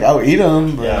mean, like, I'll eat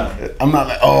them, but Yeah. I'm not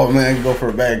like, oh man, go for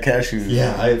a bag of cashews.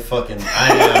 Yeah, I am. A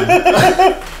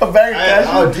bag of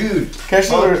cashews? Oh, dude. Cashews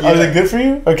Fuck are yeah. they good for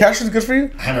you? Are cashews good for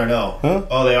you? I don't know. Huh?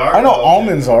 Oh, they are? I know Oh, okay.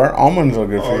 almonds are. Almonds are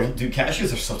good for Oh, you. dude,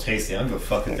 cashews are so tasty. I don't give a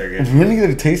fuck if they're good. Really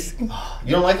good tasty?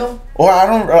 You don't like them? Well,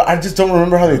 I just don't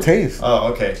remember how they taste.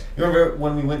 Oh, okay. You remember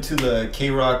when we went to the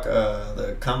K-Rock,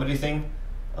 the comedy thing?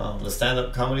 The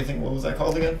stand-up comedy thing? What was that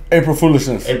called again? April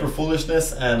Foolishness. April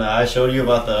Foolishness, and I showed you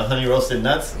about the honey roasted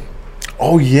nuts.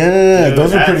 Oh yeah, Dude,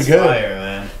 those are pretty that's good. Fire,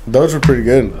 man. Those are pretty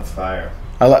good. That's fire.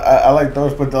 I like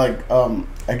those, but like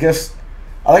I guess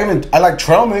I like them. I like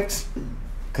trail mix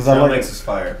because I Trail like mix is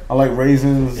fire. I like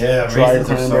raisins. Yeah, dried raisins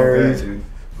are so cranberries. good, dude.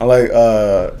 I like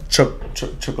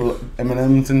chocolate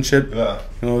M&Ms and shit. Yeah.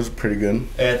 You know, those are pretty good.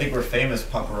 Hey, I think we're famous.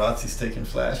 Paparazzi's taking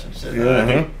flash and shit. Yeah. I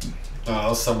think, oh, that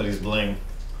was somebody's bling.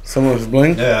 Some of his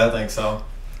bling? Yeah, I think so.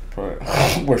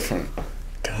 Boyfriend.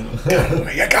 Got him.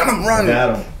 I got him running.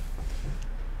 Got him.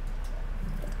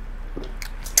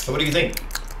 So what do you think?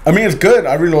 I mean, it's good.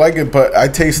 I really like it, but I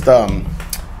taste,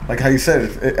 like how you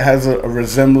said, it has a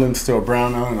resemblance to a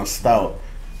brown ale and a stout.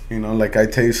 You know, like I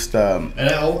taste. And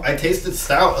I tasted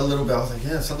stout a little bit. I was like,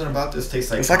 yeah, something about this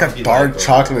tastes like. It's like a dark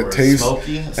chocolate taste.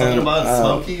 Smoky. Something about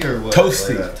smoky or what?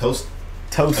 Toasty. Like toasty.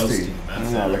 Toasty.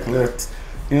 Like a little.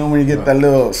 You know when you get that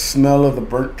little smell of the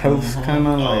burnt toast, kind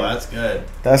of. Oh, like, that's good.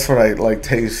 That's what I like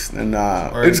taste, and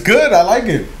it's good. I like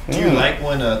it. Do you like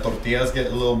when tortillas get a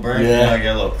little burnt? Yeah. You know,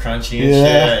 get a little crunchy and shit.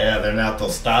 Yeah, they're not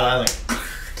tostada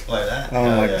like that. I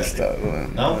don't like the stuff.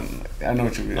 No. I know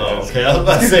what you mean. Oh, okay. I was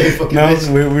about to say.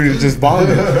 No, we just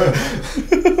bonded.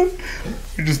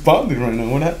 We just bonded right now.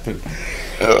 What happened?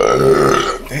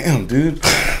 Damn, dude.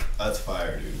 That's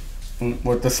fire, dude.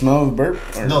 What, the smell of the burp?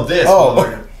 Or? No, this.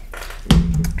 Oh.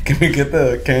 Can we get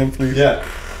the can, please? Yeah.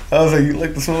 I was like, you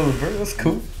like the smell of the burp? That's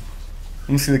cool. Let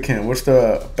me see the can. What's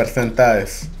the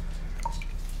percentajes?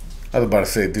 I was about to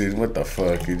say, dude, what the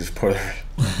fuck? You just pour it.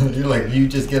 You're like, you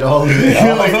just get all of it.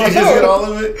 You're like, you just get all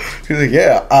of it. He's like,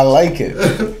 yeah, I like it.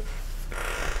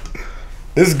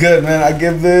 This is good, man. I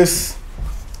give this.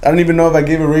 I don't even know if I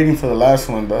gave a rating for the last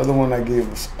one. The other one I gave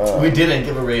was. We didn't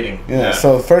give a rating. Yeah.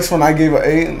 So the first one I gave an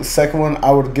 8, and the second one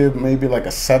I would give maybe like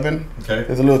a 7. Okay.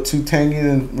 It's a little too tangy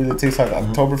and really tastes like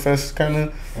Oktoberfest kind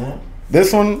of.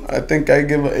 This one I think I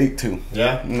give an 8 too.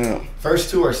 Yeah. Yeah. First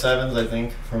two are 7s, I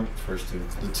think. From first two,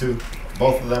 the two,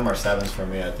 both of them are 7s for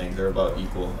me. I think they're about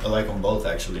equal. I like them both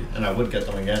actually, and I would get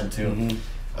them again too.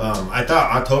 I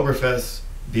thought Oktoberfest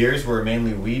beers were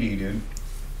mainly weedy, dude.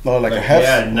 Oh, like a hef?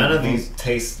 Yeah, none of these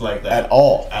taste like that at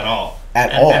all. At all.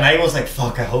 And I was like,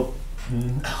 fuck. I hope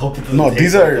it doesn't no, taste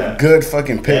these like are that. good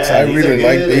fucking picks. Yeah, I really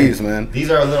like these, man. These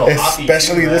are a little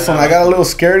especially hoppy, this one. I got a little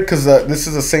scared because this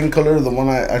is the same color as the one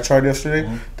I tried yesterday.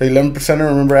 The 11%er,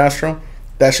 remember Astro?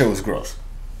 That shit was gross.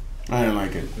 I didn't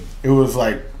like it. It was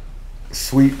like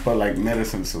sweet, but like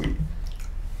medicine sweet.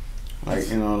 Like,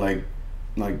 you know, like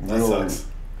that real sucks.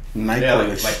 night Yeah,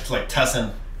 like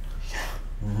Tussin.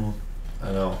 Yeah.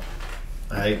 I know.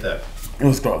 I hate that. It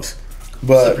was gross. But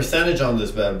what's the percentage on this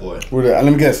bad boy? Let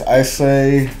me guess. I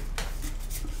say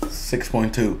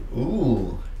 6.2.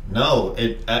 Ooh. No.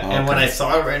 And when I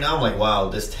saw it right now, I'm like, wow,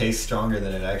 this tastes stronger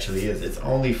than it actually is. It's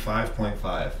only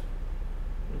 5.5.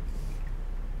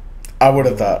 I would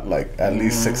have thought like at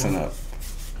least 6 and up.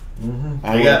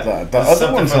 I would have thought. The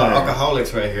other ones for the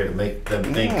alcoholics right here to make them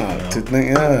think.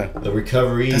 The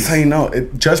recovery. That's how you know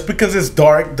it. Just because it's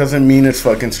dark doesn't mean it's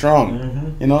fucking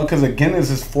strong. You know, because a Guinness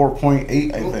is 4.8.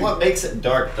 I think. What makes it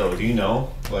dark though? Do you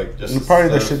know? Like just probably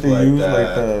the shit they use.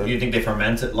 Do you think they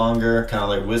ferment it longer, kind of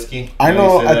like whiskey? I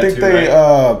know. I think they.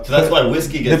 So that's why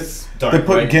whiskey gets dark. They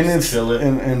put Guinness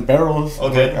in barrels.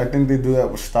 Okay. I think they do that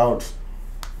with stouts.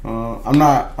 I'm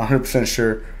not 100%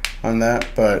 sure on that,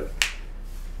 but.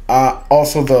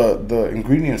 Also the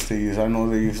ingredients they use. I know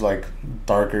they use like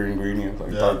darker ingredients,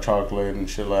 like dark chocolate and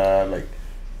shit like that. Like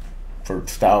for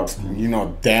stouts, you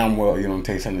know damn well you don't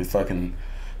taste any fucking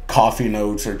coffee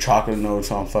notes or chocolate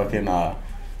notes on fucking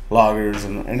lagers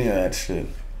and any of that shit.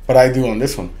 But I do on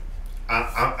this one.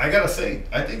 I gotta say,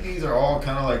 I think these are all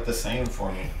kind of like the same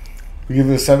for me. You give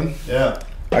it a 7? Yeah.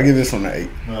 I give this one an 8.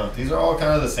 No, these are all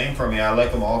kind of the same for me. I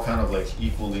like them all kind of like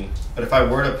equally. But if I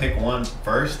were to pick one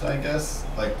first, I guess,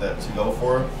 like that to go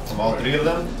for from all three of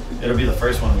them, it'll be the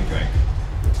first one we drank.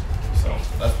 So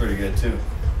that's pretty good too.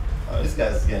 Oh, this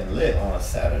guy's getting lit on a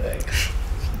Saturday.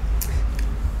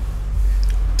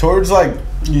 Towards like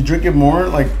you drink it more,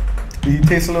 like do you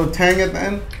taste a little tang at the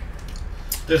end?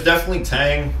 There's definitely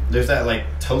tang. There's that like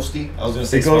toasty. I was gonna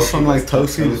say it goes from like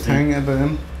toasty to tang at the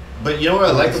end. But you know what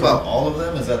I like about all of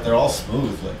them is that they're all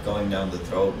smooth, like going down the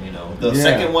throat. You know, the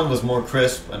second one was more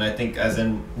crisp, and I think as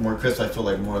in more crisp, I feel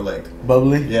like more like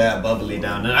bubbly. Yeah, bubbly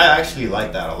down, and I actually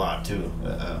like that a lot too.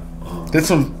 This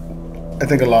one, I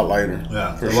think, a lot lighter.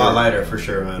 Yeah, a lot lighter for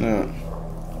sure, man. Yeah.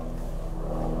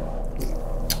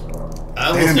 I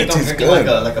almost think I'm drinking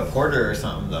like a porter or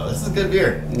something though. This is a good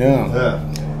beer.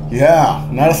 Yeah,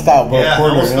 not a stout, but a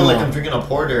porter. I almost feel like I'm drinking a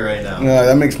porter right now. Yeah,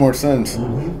 that makes more sense.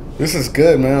 This is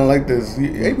good, man. I like this.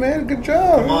 Hey, man, good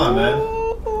job. Come on, man.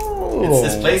 It's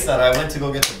this place that I went to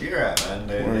go get the beer at, man.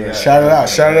 They shout it out.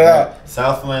 Shout it out.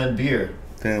 Southland Beer.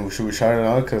 Damn, should we shout it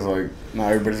out? Because, like,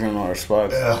 not everybody's going to know our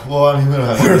spots. Yeah, well, I mean,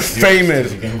 we're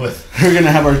famous. We're going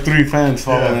to have our 3 fans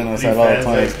following us at all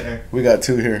times. Right, we got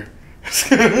 2 here.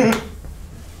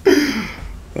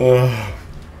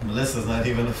 Melissa's not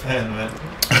even a fan, man.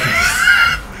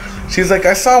 She's like,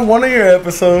 I saw one of your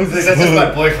episodes. That's just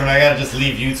my boyfriend. I gotta just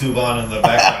leave YouTube on in the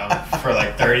background for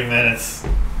like 30 minutes.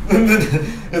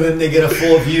 and then they get a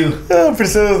full view.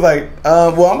 Priscilla's like,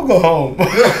 well, I'm gonna go home.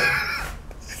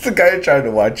 It's the guy trying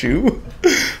to watch you.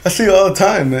 I see you all the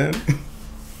time, man.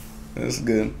 That's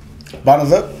good.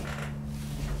 Bottoms up?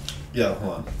 Yeah,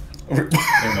 hold on.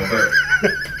 My burp.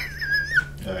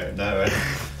 Alright, that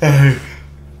right.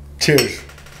 Cheers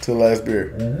to the last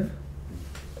beer.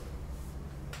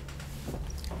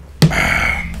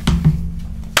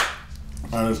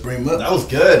 Alright, let's bring them up. That was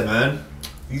good, man.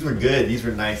 These were good. These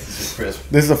were nice. These were crisp.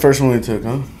 This is the first one we took,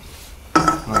 huh?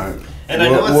 Alright. And I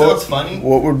know it sounds funny.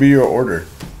 What would be your order?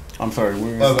 I'm sorry.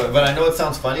 But I know it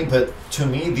sounds funny, but to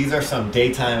me, these are some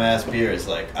daytime ass beers.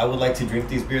 Like, I would like to drink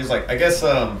these beers. Like, I guess,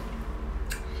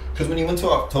 because when you went to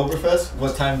Oktoberfest,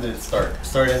 what time did it start? It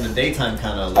started in the daytime,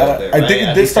 kind of a little bit. Right? I think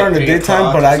it did start in the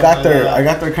daytime, but I got there. I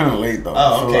got there kind of late though.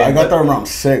 Oh, okay. So I got there around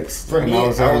 6. For me, I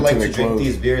would like to drink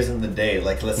these beers in the day.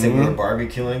 Like, let's say we were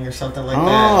barbecuing or something like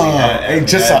that. Hey,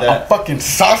 just a fucking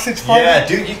sausage party? Yeah,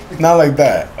 dude. Not like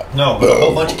that. No, with a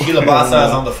whole bunch of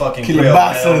kielbasas on the fucking grill.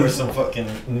 Over some fucking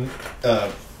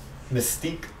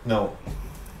Mystique. No.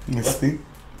 Mystique?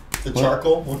 The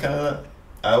charcoal. What kind of that?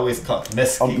 I always call it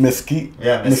mesquite. Mesquite?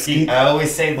 Yeah, mesquite. I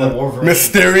always say the Wolverine.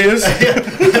 Mysterious?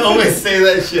 I always say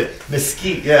that shit.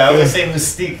 Mesquite. Yeah, I always say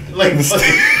mystique. Like,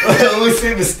 I always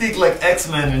say mystique like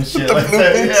X-Men and shit. Like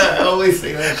that. Yeah, I always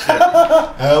say that shit.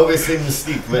 I always say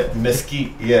mystique, but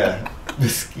mesquite. Yeah,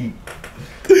 mesquite.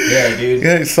 Yeah, dude.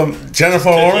 Yeah, some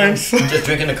Jennifer Lawrence. Just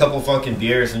drinking a couple fucking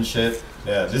beers and shit.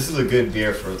 Yeah, this is a good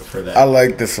beer for that. I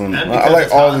like this one. I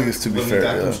like all these, to be fair.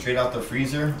 When we got them straight out the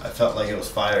freezer, I felt like it was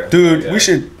fire. Dude, we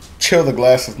should chill the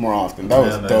glasses more often. That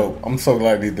was dope. I'm so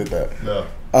glad he did that. Yeah.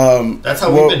 That's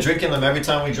how we've been drinking them every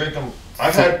time we drink them.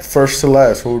 I've had first to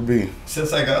last. What would be?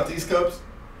 Since I got these cups,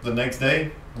 the next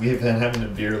day we've been having a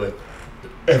beer like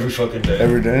every fucking day.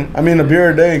 Every day? I mean, a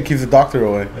beer a day keeps the doctor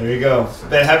away. There you go.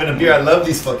 Been having a beer. I love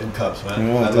these fucking cups, man.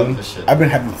 Yeah, I love this shit. I've been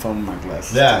having fun with my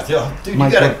glasses. Yeah, dude, you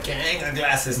got a gang of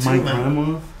glasses too, man. My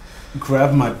grandma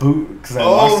grabbed my boot because I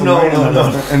lost no.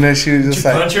 And then she was just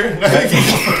like, punch her?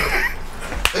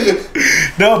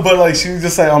 No, but like she was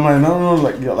just like, I'm like, no,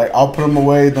 like I'll put them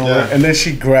away, don't worry. And then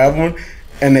she grabbed one,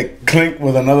 and it clinked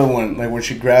with another one, like when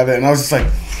she grabbed it, and I was just like.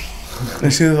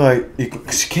 And she was like,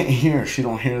 she can't hear. She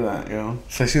don't hear that, you know.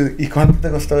 So she was like, ¿Y cuánto te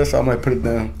costó eso? I'm like, put it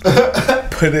down.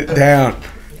 Put it down.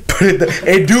 Put it down.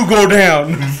 It do go down.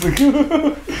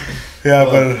 Yeah,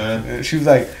 but she was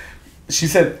like, she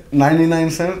said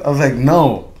 99 cents. I was like,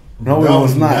 no, it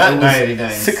was not. It was 99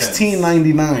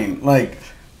 $16.99. Like,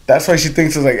 that's why she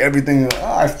thinks it's like everything.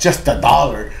 It's just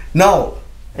 $1. No,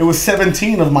 it was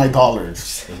 17 of my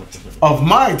dollars. Of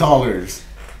my dollars.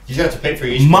 You have to pay for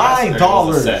each my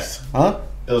dollars. Huh?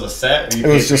 It was a set? Or you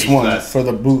it was just one glass? for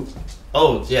the boot.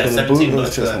 Oh, yeah, 17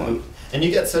 bucks for that one. boot. And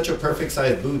you get such a perfect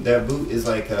size boot. That boot is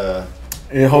like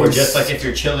it holds, or just like if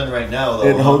you're chilling right now, though.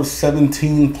 It holds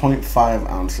 17.5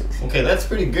 ounces. Okay, that's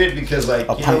pretty good because, like,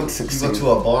 you go to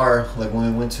a bar, like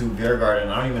when we went to Beer Garden,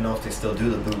 I don't even know if they still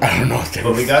do the boot. I don't know if they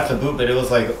But we got the boot, but it was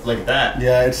like that.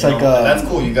 Yeah, it's like that's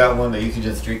cool. You got one that you can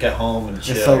just drink at home and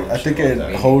chill. It's like, I think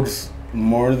it holds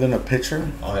more than a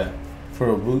pitcher. Oh, yeah.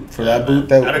 For a boot, that boot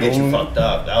that that'll get you fucked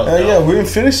up. That was yeah, we didn't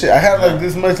finish it. I had like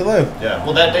this much left. Yeah.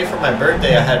 Well, that day for my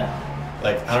birthday, I had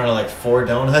like I don't know, like 4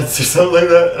 donuts or something like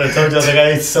that. And I told you I was like,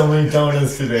 I ate so many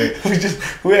donuts today.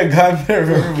 we had gotten there.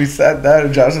 Remember, we sat down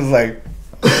and Josh was like,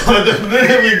 the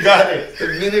minute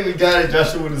we got it,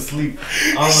 Joshua went to sleep.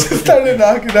 I started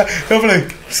knocking out. I'm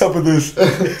like, what's up with this?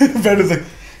 Brandon's like,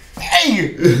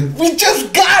 hey, we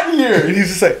just got here, and he's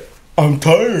just like, I'm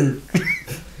tired.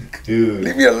 Dude,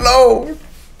 leave me alone.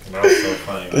 That was so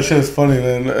funny. That shit was funny,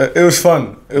 man. It was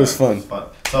fun. It was fun.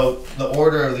 So the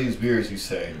order of these beers, you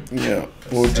say? Yeah.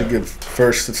 What would you give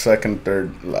first, second,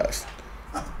 third, last?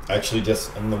 Actually,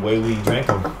 just in the way we drank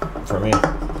them, for me.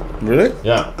 Really?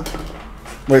 Yeah.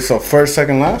 Wait, so first,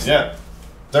 second, last? Yeah.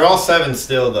 They're all 7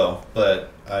 still, though.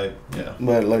 But But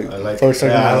like, I like first,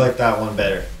 second, I like that one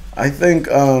better. I think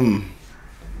What are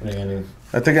you gonna do?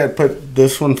 I think I'd put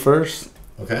this one first.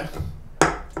 Okay.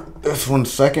 This one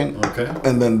second. Okay.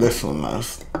 And then this one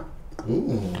last.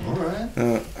 Ooh, alright.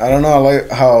 I don't know, I like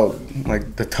how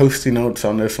like the toasty notes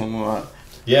on this one a lot.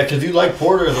 Yeah, because you like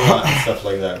porters a lot and stuff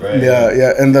like that, right?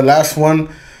 Yeah. And the last one,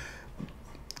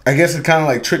 I guess it kind of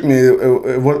like tricked me.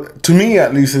 To me,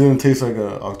 at least, it didn't taste like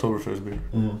a Oktoberfest beer.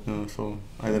 Mm-hmm. So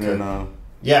I didn't.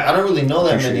 Yeah, I don't really know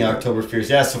that many Oktoberfest.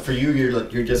 Yeah, so for you,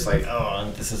 you're just like, oh,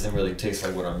 this doesn't really taste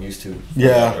like what I'm used to.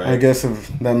 Yeah, right? I guess if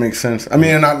that makes sense. I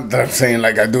mean, not that I'm saying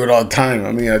like I do it all the time.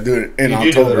 I mean, I do it in October.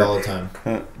 You do it all the time.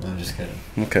 No, I'm just kidding.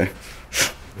 Okay.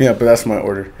 Yeah, but that's my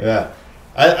order. Yeah.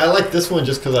 I like this one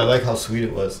just because I like how sweet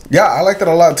it was. Yeah, I liked it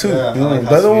a lot too. Yeah, like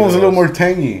the other one was a little more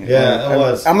tangy. Yeah, it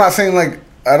was. I'm not saying like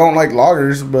I don't like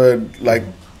lagers, but like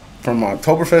from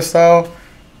Oktoberfest style,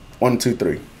 1, 2,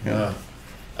 3. Yeah.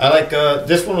 I like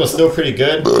this one was still pretty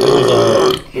good.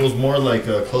 It was more like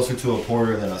closer to a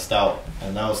porter than a stout,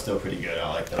 and that was still pretty good.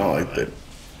 I like that. I like it.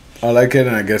 I like it,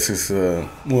 and I guess it's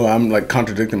well, I'm like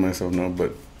contradicting myself now,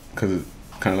 but because it's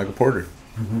kind of like a porter.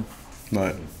 Mm-hmm.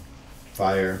 But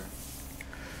fire.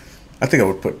 I think I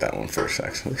would put that one first,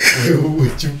 actually.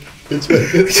 Which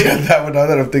Yeah, that one. Now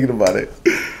that I'm thinking about it,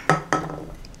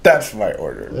 that's my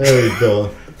order. There you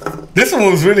go. This one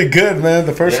was really good, man.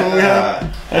 The first one we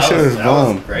had, that shit was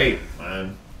bomb. Was great,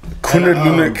 man.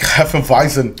 Kunderlunik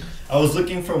Hefeweizen. I was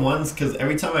looking for ones because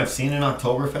every time I've seen an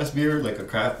Oktoberfest beer, like a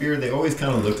craft beer, they always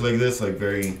kind of look like this, like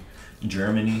very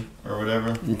Germany or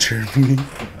whatever. Germany.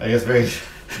 I guess very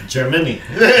Germany.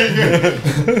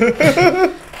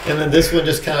 And then this one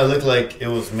just kind of looked like it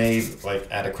was made like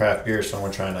at a craft beer,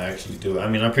 someone trying to actually do it. I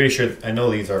mean, I'm pretty sure, I know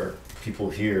these are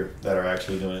people here that are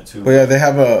actually doing it too. But yeah, they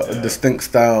have a distinct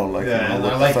style. Like, yeah, and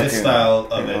I like this style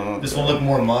of it. This one looked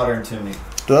more modern to me.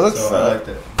 Do I look so I liked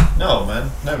it. No, man,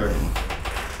 never.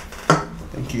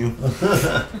 Thank you.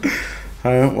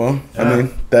 All right, well, yeah. I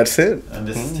mean, that's it. And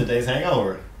this is today's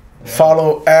hangover. Yeah.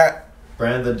 Follow at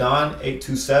Brand the Don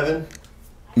 827.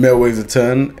 Mail weighs a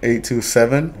ton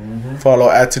 827. Follow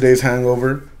at Today's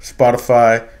Hangover,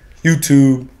 Spotify,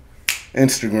 YouTube,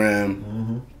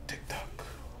 Instagram, TikTok.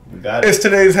 We got it. It's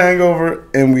Today's Hangover,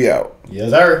 and we out.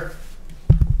 Yes, sir.